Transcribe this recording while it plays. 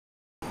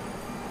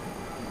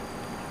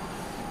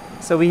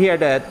So we hear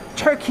the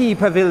Turkey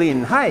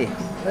Pavilion. Hi.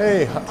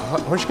 Hey,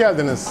 hoş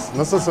geldiniz.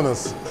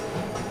 Nasılsınız?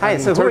 Hi. In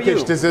So who are Turkish,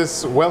 you? this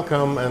is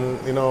welcome, and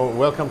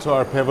welcome to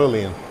our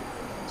pavilion.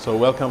 So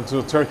welcome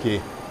to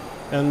Turkey,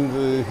 and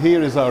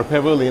here is our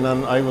pavilion,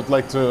 and I would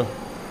like to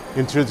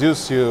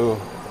introduce you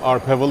our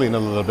pavilion a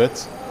little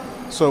bit.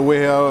 So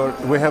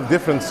we have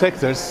different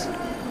sectors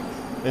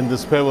in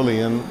this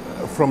pavilion,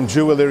 from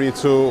jewelry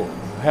to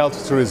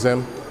health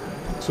tourism,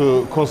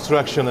 to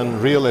construction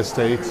and real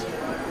estate,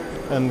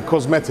 and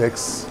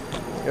cosmetics,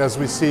 as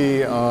we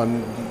see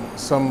on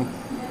some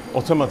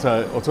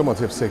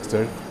automotive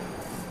sector,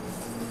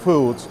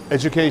 food,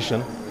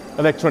 education,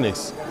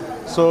 electronics.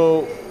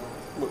 So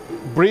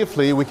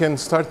briefly, we can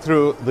start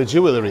through the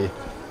jewelry.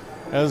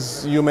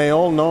 As you may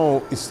all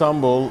know,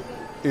 Istanbul,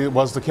 it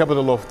was the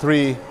capital of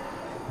three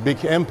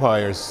big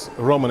empires: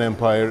 Roman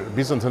Empire,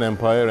 Byzantine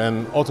Empire,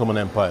 and Ottoman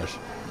Empire.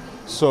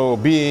 So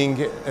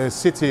being a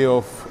city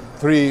of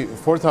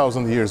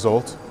 4,000 years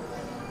old,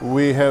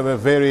 we have a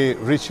very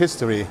rich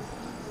history.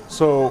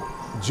 So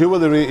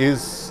jewelry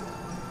is,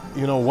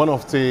 one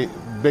of the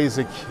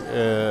basic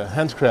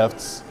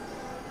handcrafts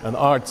and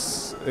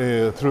arts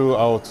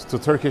throughout the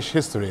Turkish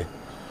history.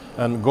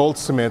 And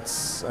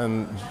goldsmiths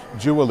and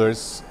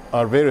jewelers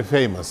are very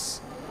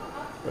famous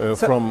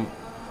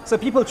So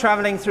people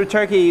traveling through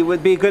Turkey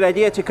would be a good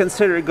idea to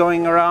consider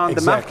going around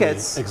the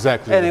markets.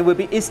 Exactly. And it would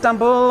be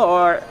Istanbul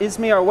or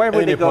Izmir, or where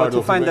would they go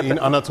to find in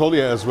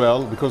Anatolia as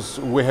well, because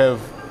we have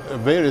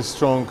very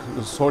strong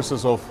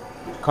sources of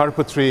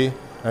carpentry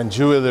and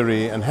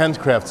jewelry and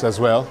handcrafts as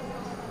well.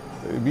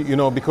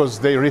 Because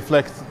they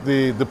reflect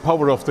the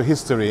power of the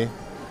history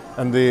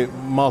and the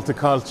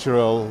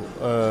multicultural,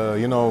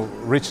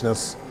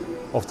 richness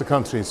of the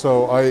country.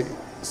 So I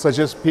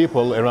suggest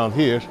people around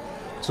here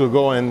to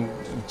go and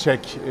check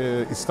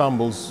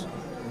Istanbul's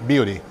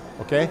beauty.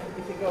 Okay?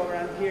 If you go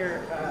around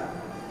here.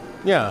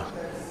 Yeah.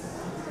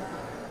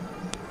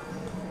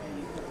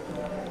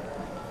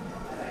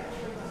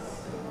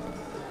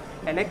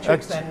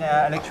 Electrics and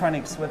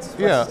electronics. What's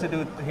to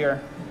do here?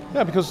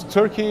 Yeah, because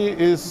Turkey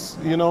is,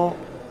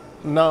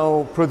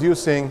 now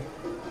producing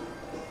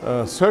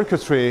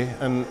circuitry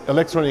and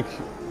electronic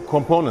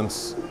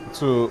components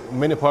to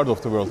many parts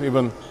of the world,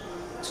 even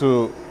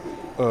to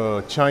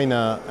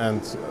China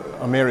and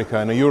America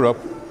and Europe.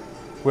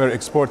 We're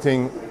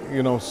exporting,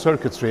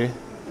 circuitry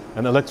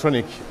and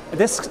electronic.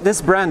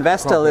 This brand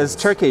Vestel is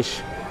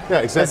Turkish. Yeah,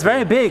 exactly. It's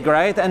very big,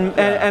 right?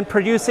 And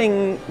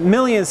producing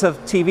millions of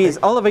TVs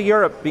all over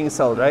Europe being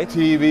sold, right?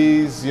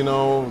 TVs,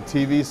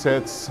 TV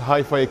sets,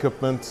 hi-fi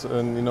equipment,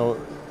 and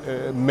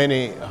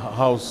many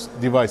house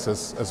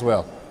devices as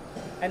well.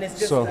 And it's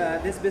just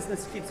this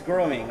business keeps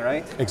growing,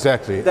 right?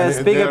 Exactly.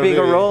 There's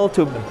bigger role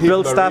to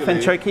build stuff in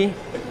Turkey.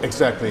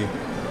 Exactly,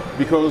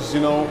 because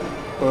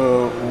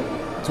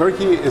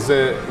Turkey is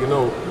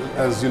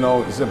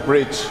is a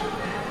bridge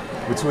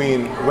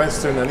between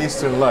Western and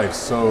Eastern lives.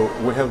 So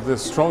we have the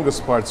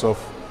strongest parts of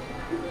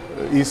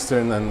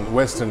Eastern and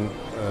Western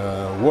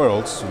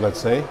worlds, let's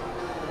say.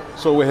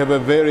 So we have a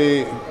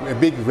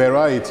big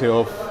variety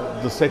of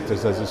the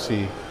sectors, as you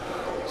see.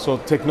 So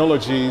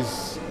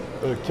technologies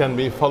can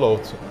be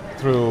followed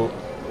through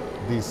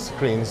these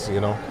screens,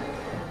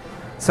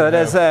 So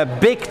there's a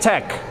big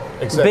tech.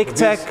 Exactly. Big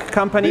tech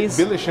companies.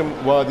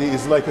 Bilishim Wadi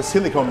is like a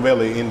Silicon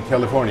Valley in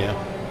California.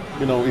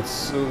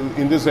 It's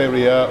in this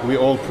area we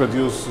all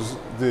produce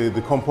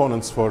the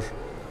components for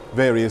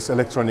various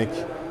electronic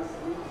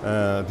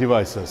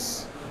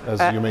devices, as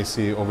you may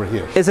see over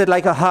here. Is it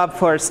like a hub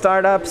for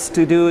startups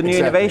to do new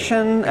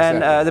innovation?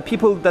 Exactly. And the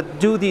people that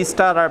do these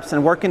startups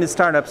and work in these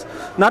startups,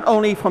 not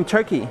only from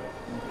Turkey?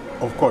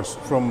 Of course,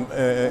 from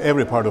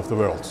every part of the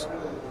world.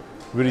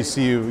 We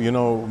receive,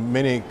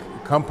 many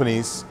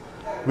companies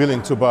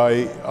willing to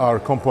buy our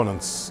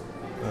components.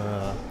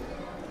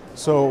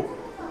 So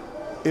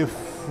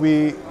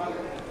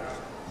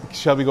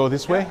shall we go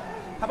this way?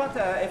 How about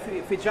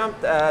if we jump,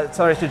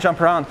 sorry to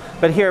jump around,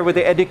 but here with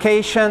the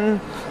education,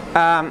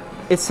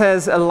 it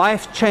says a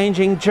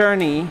life-changing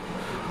journey.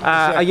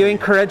 Exactly. Are you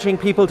encouraging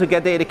people to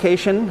get the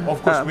education?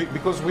 Of course,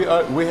 because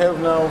we have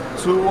now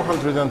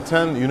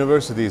 210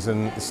 universities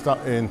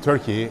in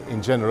Turkey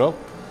in general,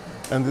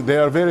 and they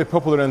are very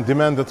popular and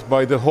demanded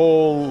by the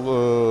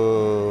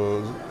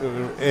whole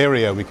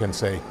area, we can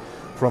say.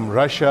 From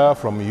Russia,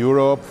 from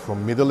Europe,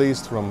 from Middle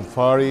East, from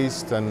Far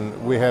East, and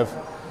we have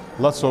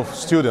lots of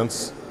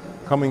students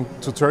coming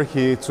to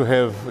Turkey to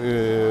have,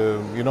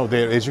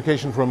 their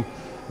education from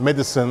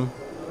medicine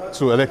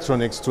to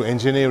electronics to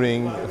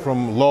engineering,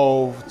 from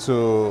law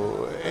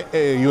to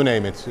you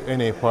name it,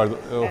 any part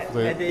of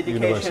the education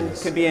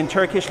universities. could be in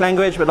Turkish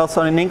language, but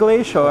also in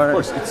English, or? Of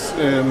course, it's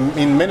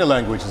in many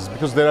languages,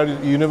 because there are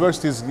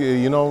universities,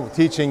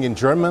 teaching in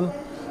German.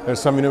 There are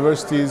some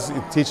universities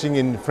teaching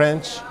in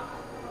French,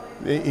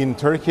 in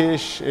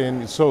Turkish,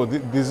 and so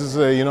this is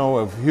a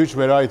huge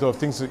variety of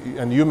things,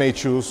 and you may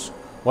choose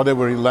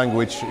whatever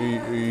language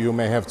you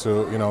may have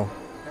to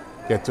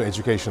get to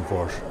education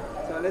for.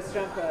 So let's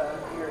jump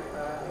here,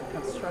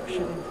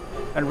 construction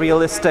and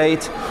real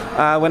estate.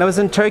 When I was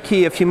in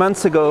Turkey a few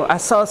months ago, I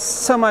saw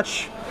so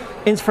much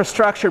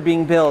infrastructure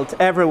being built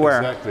everywhere.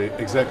 Exactly,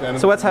 exactly. And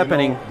so what's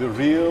happening? The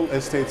real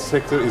estate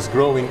sector is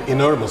growing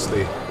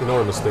enormously,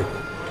 enormously.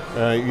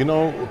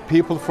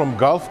 People from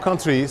Gulf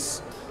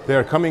countries, they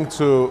are coming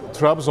to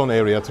Trabzon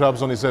area.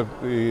 Trabzon is a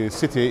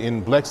city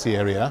in Black Sea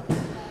area,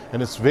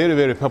 and it's very,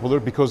 very popular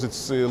because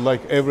it's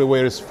like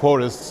everywhere is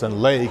forests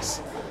and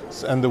lakes,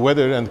 and the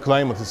weather and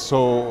climate is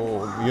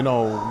so,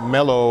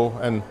 mellow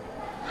and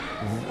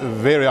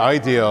very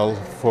ideal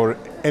for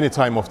any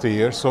time of the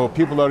year. So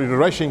people are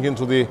rushing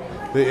into the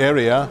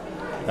area,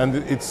 and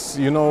it's,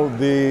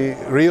 the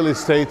real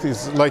estate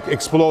is like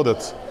exploded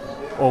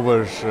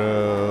over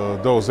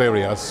those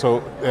areas.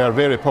 So they are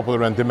very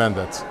popular and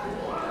demanded.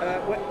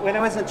 When I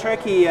was in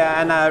Turkey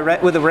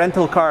with a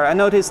rental car, I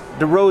noticed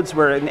the roads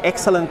were in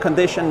excellent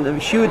condition, a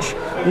huge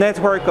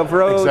network of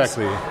roads.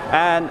 Exactly.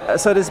 And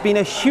so there's been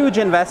a huge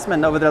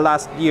investment over the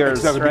last years,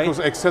 exactly, right? Because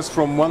access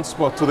from one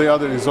spot to the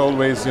other is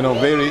always,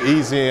 very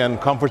easy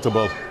and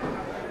comfortable.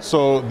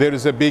 So there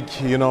is a big,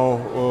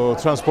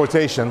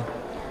 transportation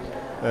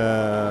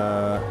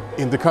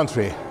in the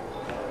country.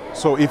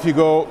 So if you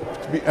go,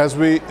 as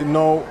we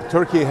know,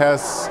 Turkey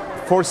has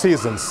 4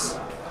 seasons.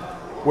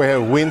 We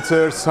have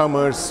winter,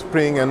 summer,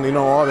 spring, and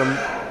autumn,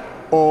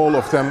 all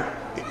of them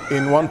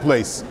in one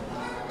place.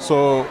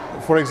 So,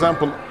 for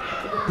example,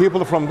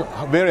 people from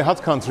very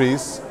hot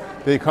countries,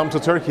 they come to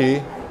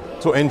Turkey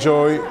to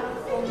enjoy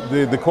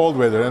the cold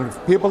weather, and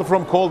people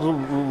from cold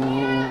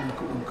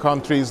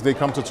countries, they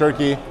come to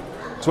Turkey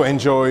to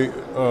enjoy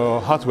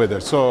hot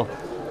weather. So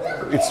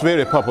it's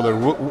very popular.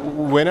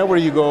 Whenever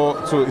you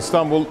go to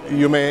Istanbul,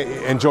 you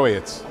may enjoy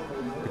it,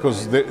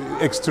 because the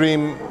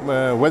extreme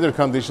weather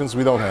conditions,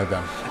 we don't have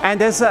them. And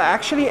there's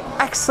actually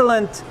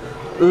excellent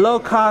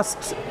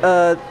low-cost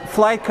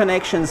flight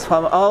connections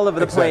from all over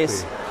the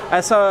place.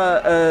 I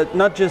saw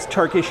not just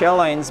Turkish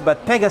Airlines,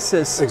 but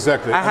Pegasus.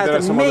 Exactly. I had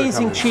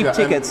amazing cheap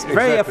tickets,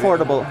 very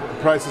affordable.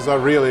 Prices are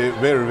really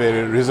very,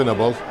 very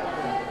reasonable.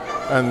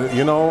 And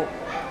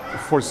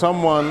for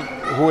someone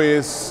who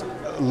is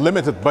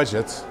limited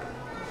budget,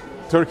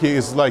 Turkey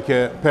is like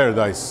a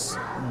paradise,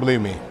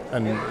 believe me,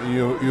 and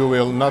you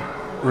will not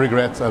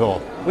regret at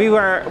all.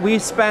 We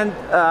spent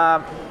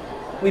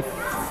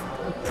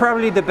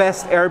probably the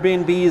best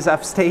Airbnbs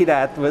I've stayed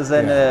at was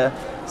in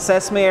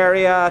Sesme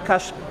area,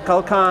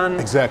 Kalkan.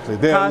 Exactly,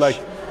 they are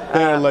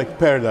like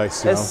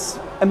paradise. It's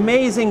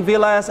amazing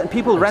villas, and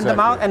people rent them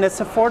out, and it's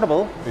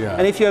affordable. Yeah.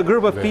 And if you're a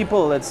group of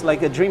people, it's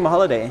like a dream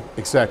holiday.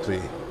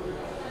 Exactly,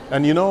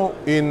 and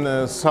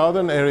in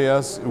southern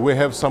areas we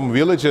have some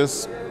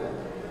villages,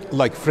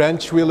 like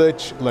French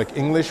village, like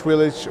English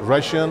village,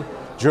 Russian,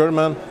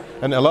 German.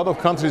 And a lot of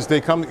countries,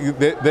 they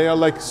are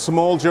like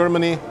small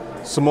Germany,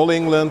 small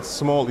England,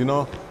 small,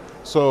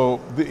 So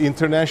the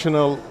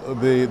international,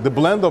 the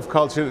blend of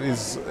culture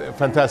is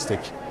fantastic.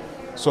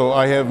 So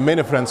I have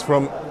many friends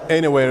from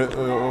anywhere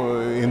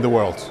in the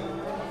world.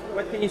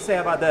 What can you say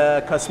about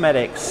the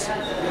cosmetics?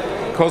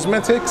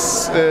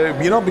 Cosmetics,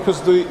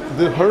 because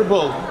the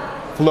herbal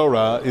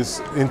flora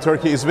in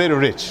Turkey is very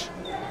rich.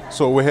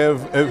 So we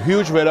have a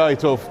huge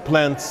variety of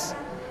plants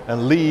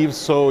and leaves,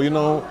 so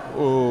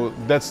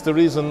that's the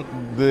reason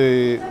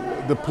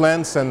the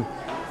plants and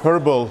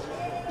herbal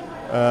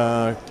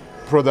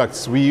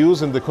products we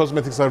use in the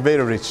cosmetics are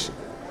very rich.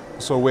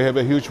 So we have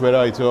a huge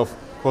variety of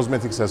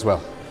cosmetics as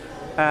well.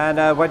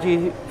 And what do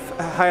you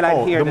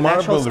highlight here? The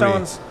natural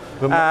stones.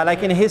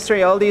 Like in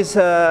history, all these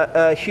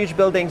huge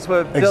buildings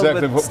were built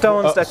with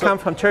stones that come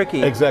from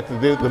Turkey. Exactly.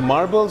 The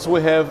marbles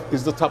we have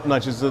is the top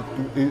notch, is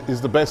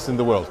the best in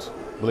the world,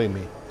 believe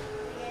me,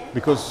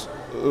 because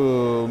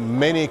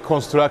many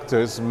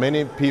constructors,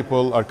 many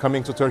people are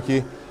coming to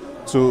Turkey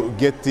to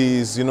get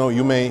these.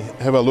 You may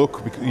have a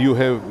look. You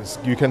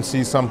can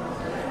see some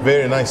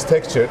very nice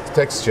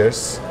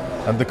textures,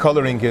 and the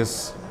coloring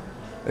is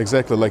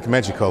exactly like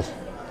magical.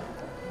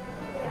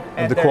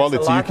 And the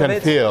quality you can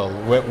feel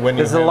when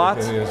there's you a lot.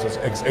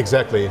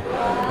 Exactly.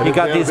 And you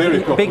got these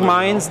big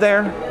mines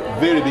there.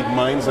 Very big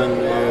mines, and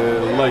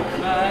like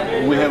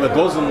we have a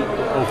dozen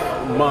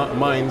of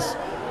mines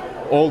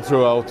all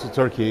throughout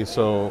Turkey.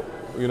 So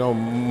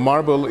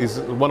marble is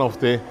one of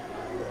the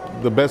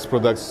best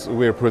products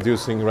we're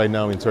producing right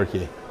now in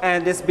Turkey.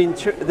 And this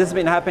has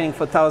been happening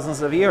for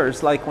thousands of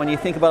years. Like when you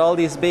think about all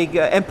these big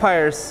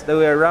empires that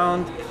were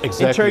around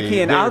in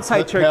Turkey and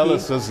outside Turkey,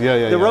 palaces,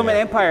 the Roman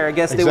Empire, I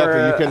guess they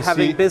were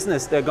having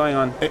business there going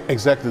on.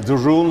 Exactly, the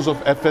ruins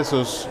of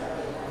Ephesus,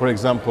 for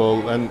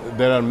example, and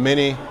there are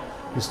many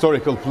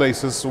historical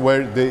places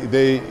where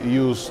they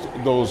used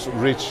those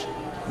rich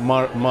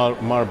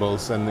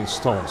marbles and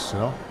stones.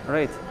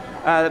 Right.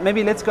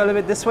 Maybe let's go a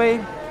little bit this way.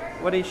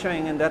 What are you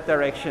showing in that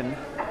direction?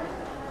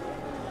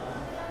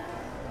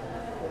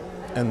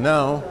 And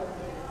now,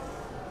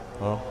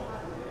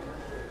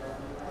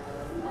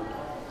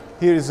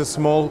 here is a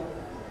small,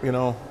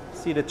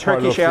 See the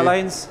Turkish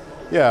Airlines?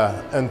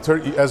 Yeah, and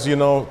as you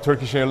know,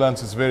 Turkish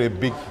Airlines is very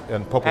big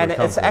and popular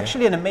company. It's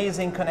actually an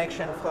amazing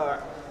connection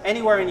for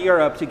anywhere in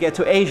Europe to get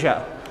to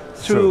Asia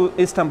through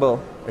Istanbul.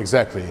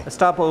 Exactly. A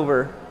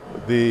stopover.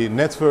 The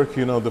network,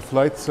 you know, the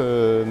flight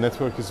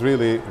network is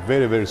really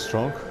very, very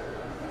strong.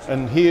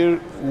 And here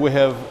we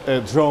have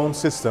a drone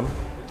system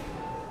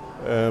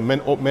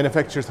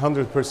manufactured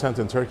 100%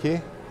 in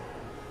Turkey.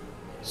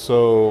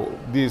 So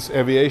this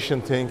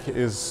aviation thing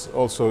is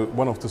also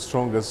one of the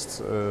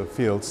strongest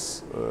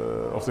fields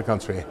of the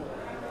country.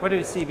 What do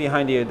you see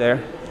behind you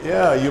there?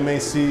 Yeah, you may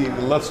see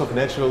lots of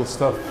natural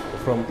stuff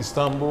from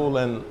Istanbul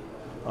and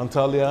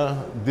Antalya.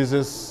 This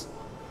is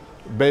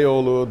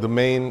Beyoğlu, the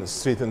main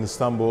street in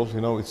Istanbul.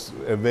 You know, it's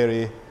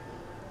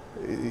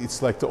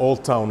like the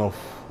old town of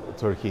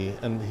Turkey,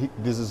 and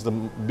this is the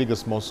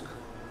biggest mosque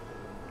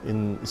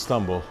in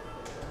Istanbul,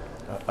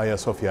 Hagia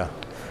Sophia.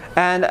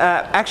 And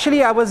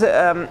actually, I was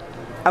a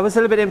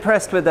little bit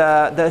impressed with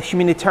the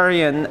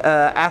humanitarian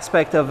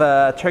aspect of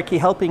Turkey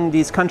helping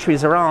these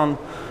countries around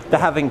that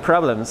are having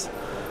problems,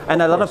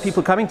 and a lot of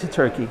people coming to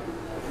Turkey.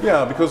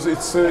 Yeah, because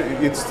it's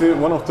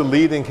one of the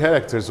leading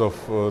characters of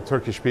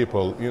Turkish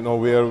people. You know,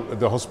 we are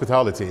the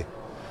hospitality.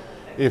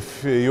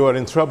 If you are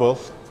in trouble,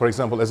 for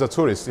example, as a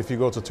tourist, if you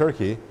go to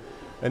Turkey,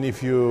 and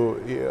if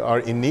you are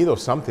in need of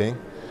something,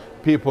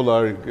 people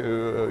are,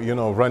 you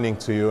know, running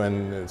to you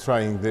and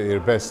trying their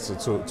best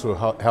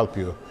to help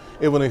you.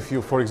 Even if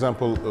you, for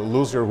example,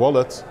 lose your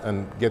wallet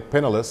and get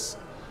penniless,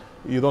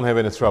 you don't have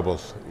any trouble.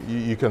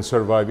 You can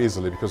survive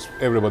easily because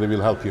everybody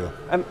will help you.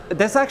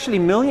 There's actually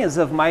millions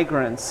of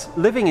migrants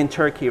living in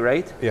Turkey,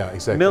 right? Yeah,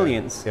 exactly.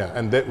 Millions. Yeah,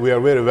 and we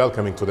are very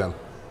welcoming to them.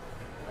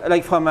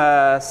 Like from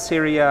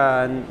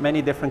Syria and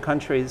many different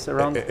countries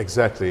around.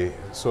 Exactly.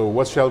 So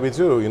what shall we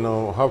do? You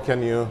know, how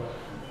can you?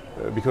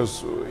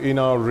 Because in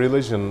our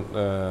religion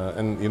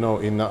and you know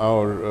in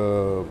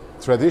our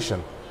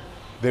tradition,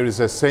 there is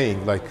a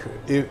saying like,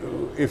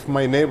 if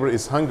my neighbor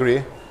is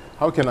hungry,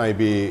 how can I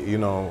be, you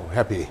know,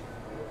 happy?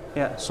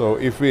 Yeah. So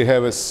if we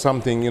have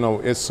something, you know,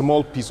 a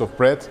small piece of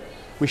bread,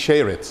 we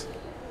share it.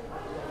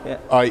 Yeah.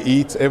 I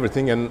eat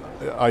everything and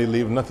I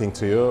leave nothing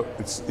to you.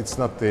 It's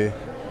not the.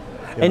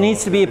 It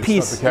needs to be a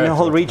peace in the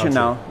whole region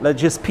now. Like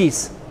just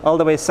peace all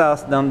the way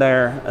south down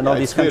there and all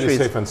these countries. It's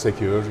very safe and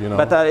secure, you know.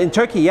 But in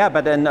Turkey, yeah,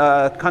 but in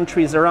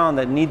countries around,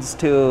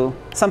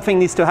 something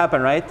needs to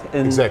happen, right?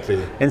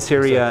 Exactly. In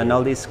Syria and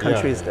all these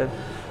countries. Yeah,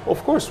 yeah.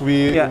 Of course,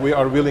 we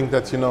are willing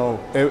that, you know,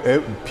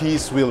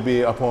 peace will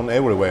be upon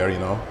everywhere, you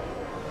know.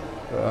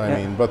 I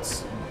mean, but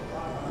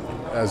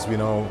as we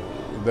know,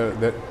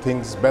 there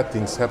bad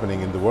things happening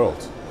in the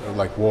world,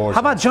 like wars. How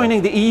about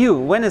joining the EU?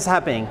 When is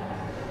happening?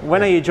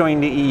 When are you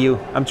joining the EU?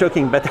 I'm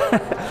joking, but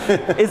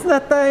isn't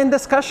that in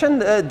discussion?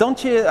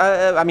 Don't you?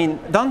 I mean,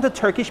 don't the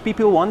Turkish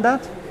people want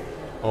that?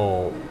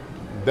 Oh,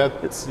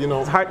 that's, you know.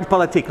 It's hard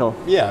political.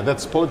 Yeah,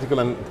 that's political,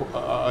 and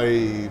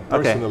I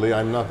personally,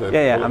 I'm not a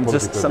political I'm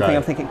just something guy.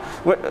 I'm thinking.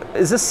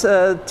 Is this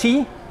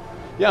tea?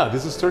 Yeah,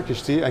 this is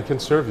Turkish tea. I can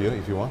serve you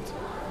if you want.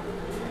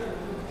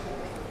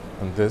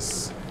 And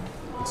this,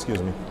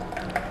 excuse me.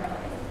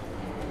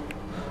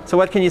 So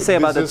what can you say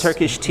about the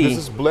Turkish tea? This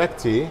is black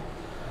tea.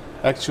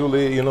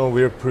 Actually, you know,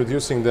 we're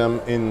producing them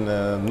in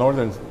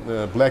northern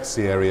Black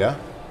Sea area,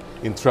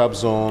 in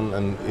Trabzon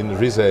and in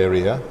Rize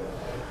area.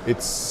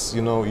 It's,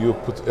 you know, you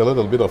put a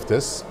little bit of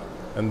this,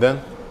 and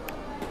then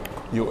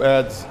you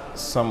add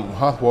some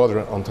hot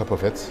water on top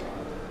of it,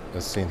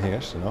 as seen here,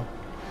 you know,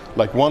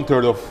 like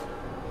 1/3 of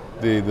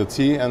the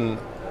tea, and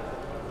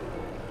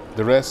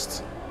the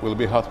rest will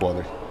be hot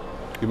water.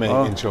 You may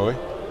enjoy,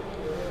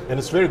 and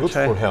it's very good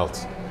for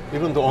health.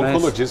 Even the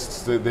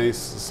oncologists, they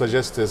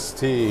suggest this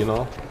tea, you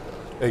know,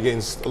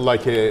 against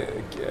like a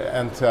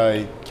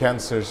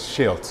anti-cancer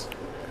shield,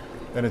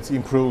 and it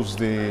improves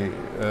the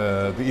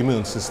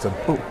immune system.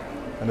 Oh.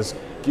 And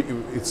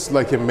it's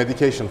like a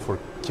medication for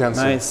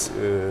cancer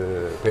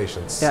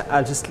patients. Yeah,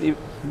 I'll just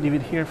leave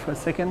it here for a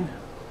second.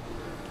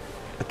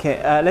 Okay,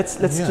 let's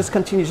just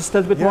continue just a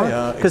little bit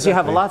more, because you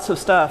have lots of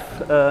stuff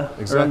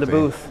around the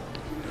booth.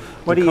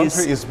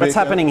 What's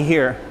happening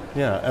here?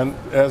 Yeah, and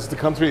as the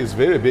country is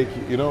very big,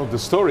 you know, the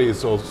story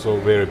is also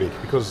very big,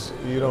 because,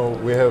 you know,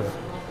 we have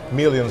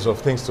millions of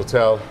things to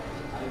tell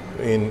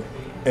in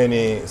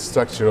any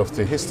structure of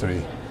the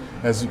history.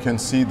 As you can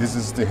see, this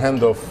is the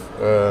hand of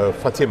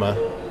Fatima.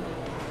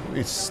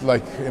 It's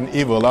like an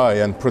evil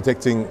eye, and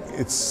protecting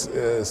its,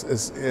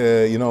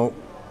 you know,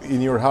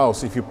 in your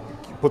house, if you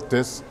put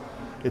this,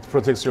 it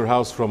protects your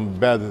house from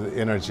bad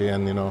energy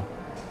and, you know,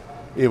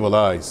 evil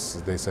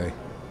eyes, they say.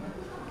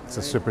 It's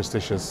a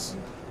superstitious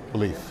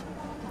belief.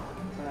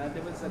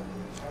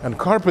 And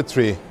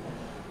carpentry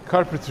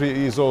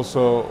is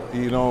also,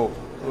 you know,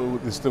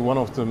 is one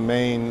of the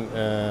main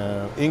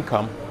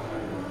income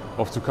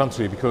of the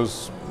country,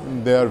 because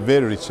they are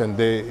very rich and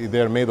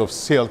they are made of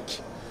silk,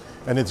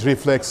 and it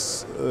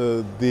reflects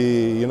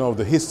you know,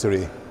 the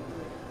history.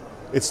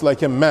 It's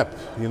like a map,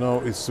 you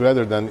know. It's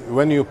rather than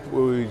when you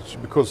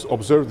because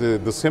observe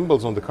the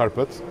symbols on the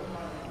carpet,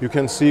 you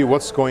can see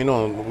what's going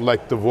on,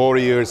 like the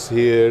warriors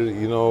here,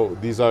 you know,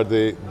 these are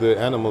the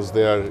animals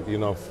they are, you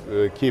know,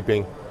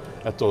 keeping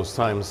at those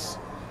times.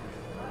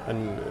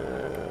 And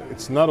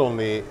it's not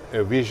only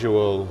a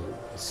visual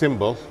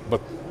symbol,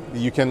 but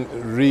you can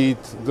read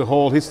the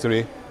whole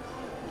history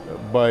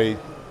by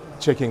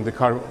checking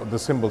the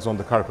symbols on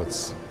the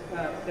carpets.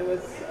 There was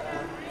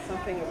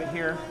something over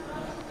here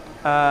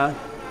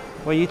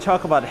where you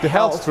talk about The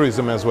health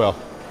tourism as well.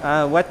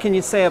 What can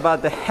you say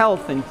about the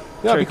health in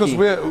Yeah, Turkey?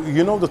 because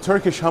you know, the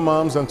Turkish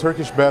hammams and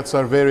Turkish baths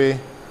are very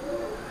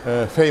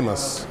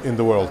famous in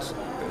the world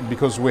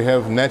because we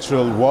have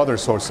natural water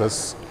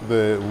sources,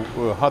 the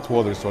hot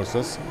water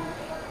sources,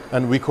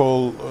 and we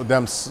call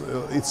them,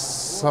 it's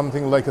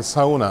something like a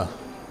sauna,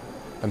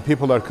 and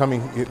people are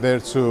coming there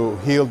to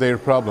heal their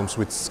problems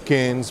with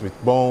skins, with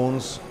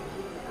bones,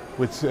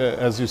 with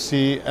as you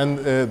see, and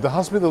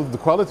the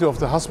quality of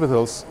the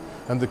hospitals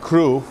and the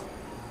crew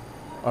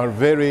are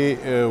very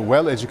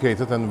well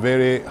educated and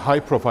very high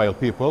profile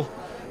people.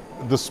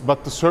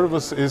 But the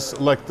service is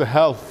like the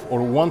health or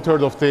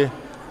 1/3 of the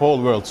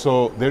whole world.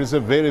 So there is a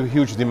very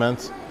huge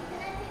demand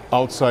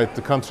outside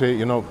the country.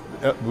 You know,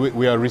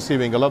 we are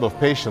receiving a lot of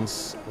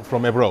patients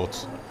from abroad,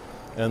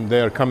 and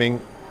they are coming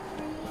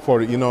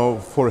for, you know,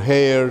 for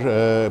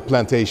hair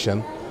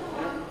plantation,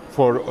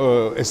 for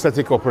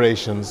aesthetic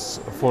operations,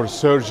 for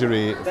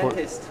surgery,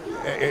 Dentist.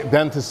 for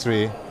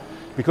dentistry.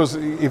 Because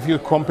if you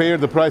compare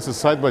the prices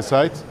side by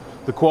side,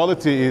 the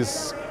quality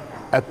is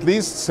at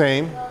least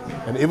same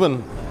and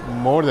even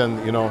more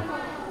than, you know,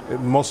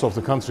 most of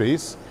the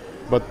countries.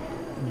 But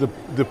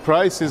the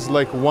price is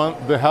like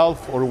the half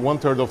or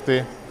 1/3 of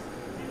the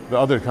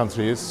other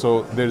countries.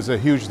 So there's a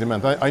huge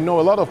demand. I know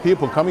a lot of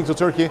people coming to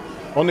Turkey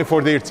only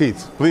for their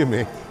teeth, believe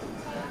me,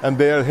 and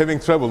they are having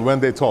trouble when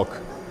they talk.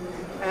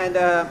 And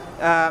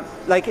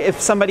like if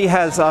somebody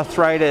has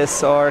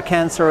arthritis or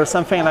cancer or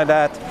something like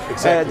that,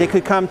 Exactly. they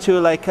could come to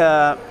like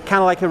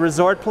kind of like a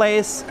resort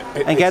place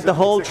and get the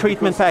whole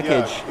treatment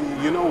package.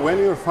 Yeah, you know, when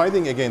you're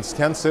fighting against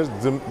cancer,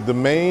 the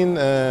main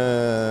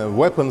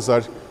weapons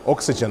are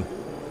oxygen,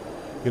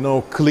 you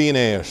know, clean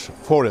air,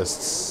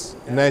 forests,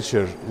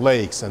 nature,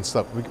 lakes and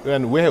stuff.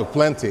 And we have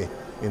plenty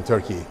in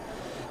Turkey.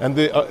 And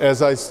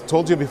as I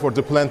told you before,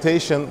 the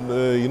plantation,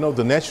 you know,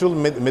 the natural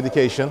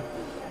medication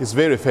is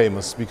very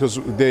famous because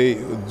they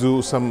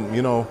do some,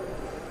 you know,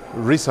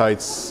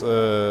 recites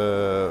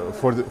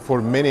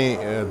for many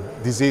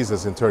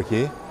diseases in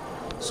Turkey.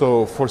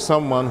 So for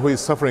someone who is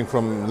suffering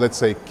from, let's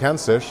say,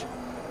 cancer,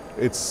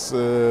 it's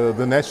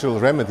the natural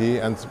remedy,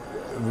 and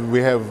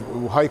we have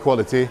high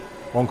quality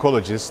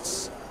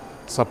oncologists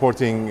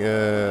supporting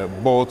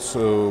both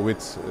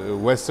with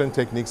Western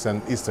techniques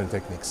and Eastern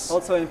techniques.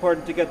 Also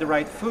important to get the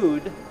right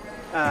food.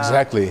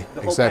 Exactly,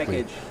 the whole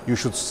exactly. package. You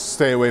should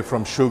stay away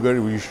from sugar.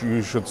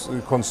 You should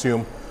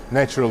consume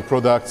natural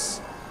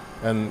products,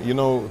 and you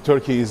know,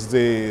 Turkey is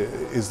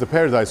the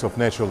paradise of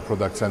natural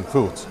products and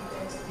food.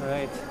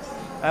 Right.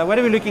 What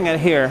are we looking at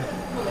here?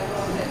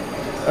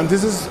 And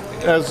this is,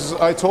 as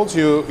I told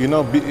you, you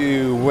know,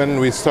 when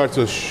we start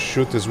to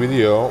shoot this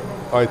video,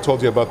 I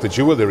told you about the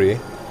jewelry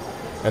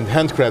and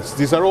handcrafts.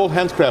 These are all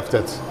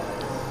handcrafted.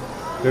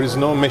 There is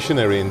no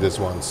machinery in these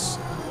ones.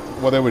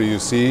 Whatever you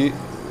see,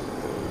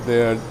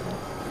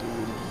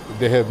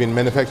 they have been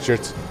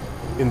manufactured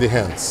in the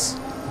hands.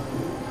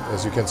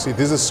 As you can see,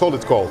 this is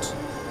solid gold.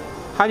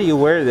 How do you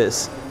wear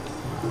this?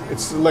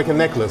 It's like a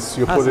necklace.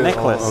 You put it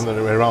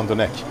around the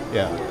neck.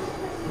 Yeah.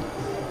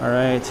 All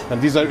right.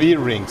 And these are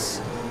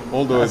earrings,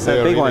 although they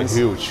are big really ones.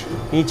 huge.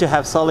 You need to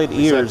have solid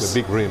ears.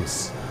 Exactly, big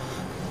rims.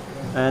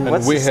 And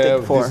what's the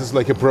stick for? This is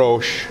like a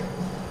brooch.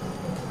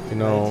 You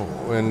know,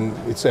 and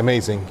it's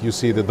amazing. You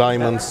see the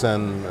diamonds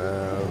and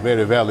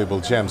very valuable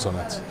gems on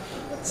it.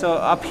 So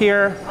up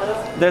here,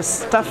 there's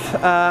stuff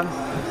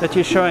that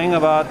you're showing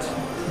about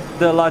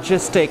the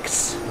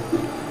logistics.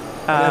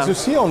 As you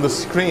see on the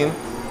screen,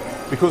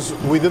 because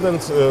we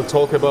didn't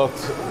talk about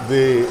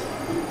the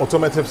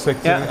automotive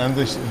sector and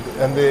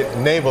the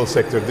naval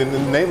sector. The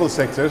naval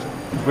sector,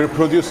 we're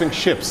producing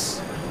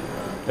ships,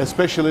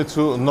 especially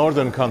to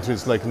northern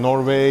countries like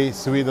Norway,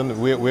 Sweden.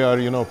 We are,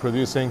 you know,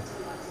 producing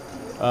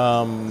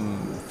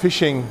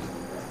fishing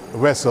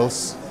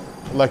vessels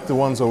like the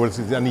ones over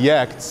there, and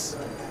yachts.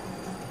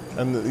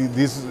 And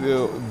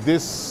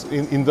this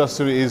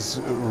industry is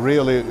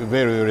really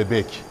very, very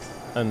big.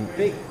 And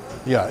big.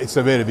 Yeah, it's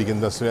a very big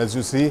industry. As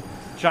you see,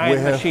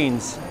 giant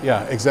machines.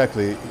 Yeah,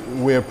 exactly.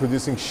 We are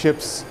producing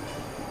ships,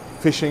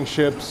 fishing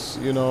ships,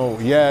 you know,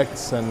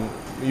 yachts, and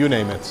you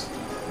name it.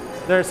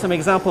 There are some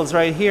examples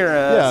right here,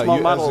 small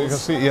models.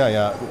 As you can see,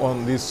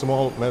 on these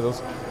small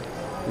models,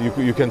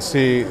 you can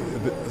see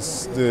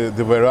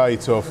the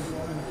variety of,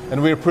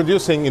 and we're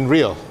producing in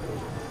real.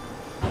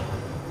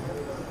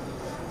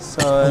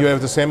 So you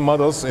have the same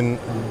models in,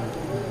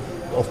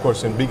 of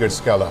course, in bigger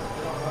scala.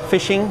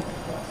 Fishing.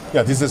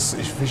 Yeah, this is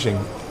fishing.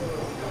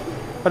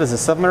 What is a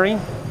submarine?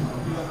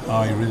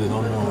 I really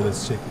don't know.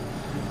 Let's check.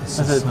 It's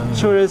a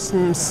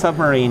tourism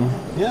submarine.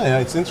 Yeah,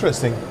 it's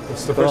interesting.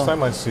 It's the first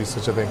time I see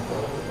such a thing.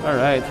 All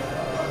right.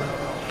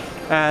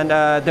 And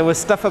there was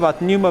stuff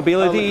about new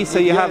mobility, so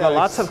you have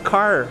lots of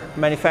car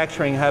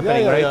manufacturing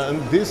happening, right? Yeah,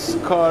 and this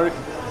car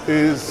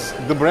is,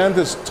 the brand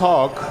is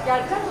TOGG,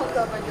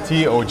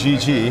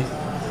 T-O-G-G.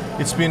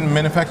 It's been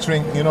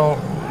manufacturing, you know,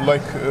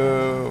 like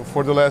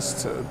for the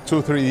last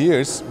 2-3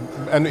 years,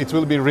 and it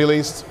will be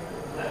released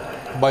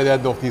by the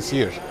end of this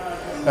year.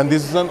 And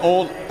this is an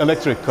all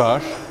electric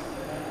car,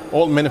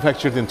 all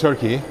manufactured in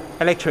Turkey.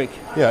 Electric.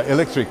 Yeah,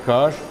 electric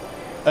car,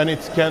 and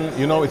it can,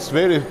 you know, it's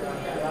very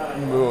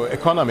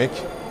economic,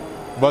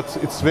 but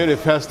it's very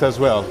fast as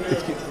well.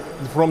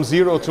 From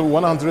 0 to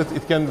 100,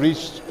 it can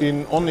reach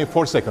in only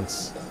 4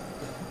 seconds,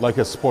 like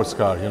a sports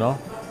car, you know.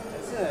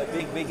 It's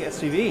a big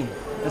SUV.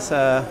 It's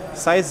a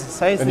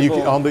size. And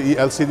on the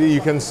LCD,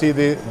 you can see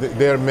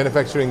they're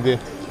manufacturing the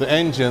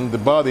engine, the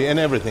body, and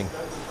everything.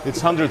 It's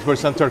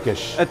 100%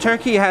 Turkish.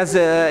 Turkey has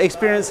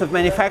experience of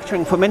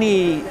manufacturing for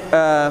many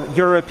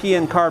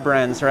European car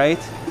brands, right?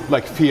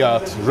 Like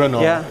Fiat,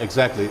 Renault, yeah.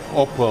 Exactly,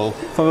 Opel,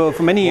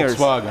 for many years.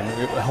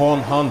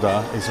 Volkswagen,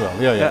 Honda as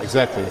well. Yeah,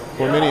 exactly.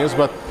 For many years,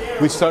 but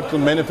we start to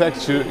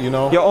manufacture, you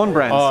know, your own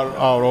brands.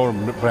 Our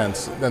own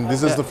brands, and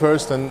this is the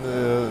first, and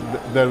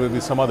there will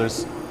be some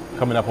others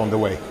coming up on the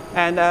way.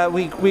 And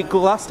we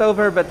glossed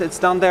over, but it's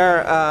down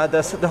there.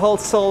 The whole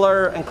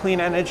solar and clean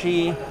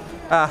energy.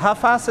 How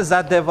fast is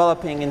that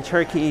developing in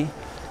Turkey?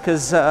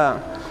 Because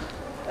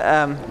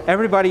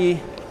everybody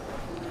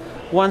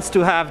wants to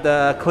have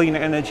the clean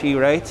energy,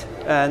 right?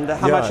 And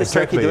how much is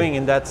Turkey doing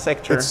in that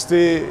sector? It's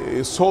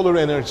the solar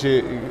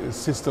energy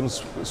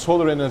systems,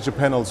 solar energy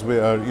panels,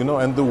 you know,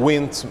 and the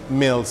wind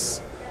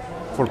mills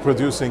for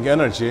producing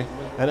energy.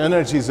 And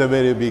energy is a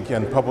very big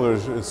and popular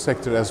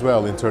sector as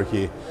well in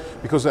Turkey,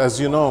 because as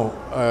you know,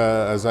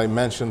 as I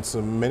mentioned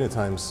many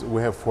times,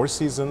 we have 4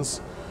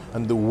 seasons.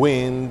 And the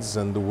winds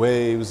and the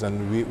waves,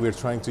 and we're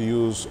trying to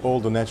use all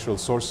the natural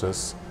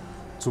sources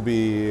to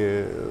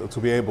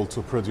be able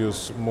to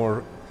produce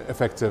more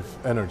effective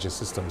energy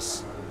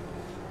systems.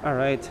 All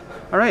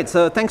right.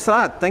 So thanks a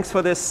lot. Thanks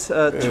for this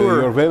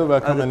tour. You're very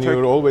welcome, and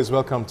you're always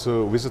welcome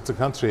to visit the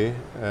country,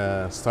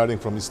 starting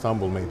from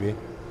Istanbul maybe.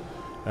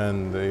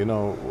 And you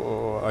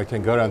know, I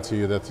can guarantee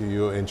you that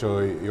you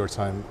enjoy your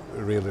time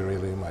really,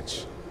 really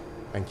much.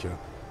 Thank you.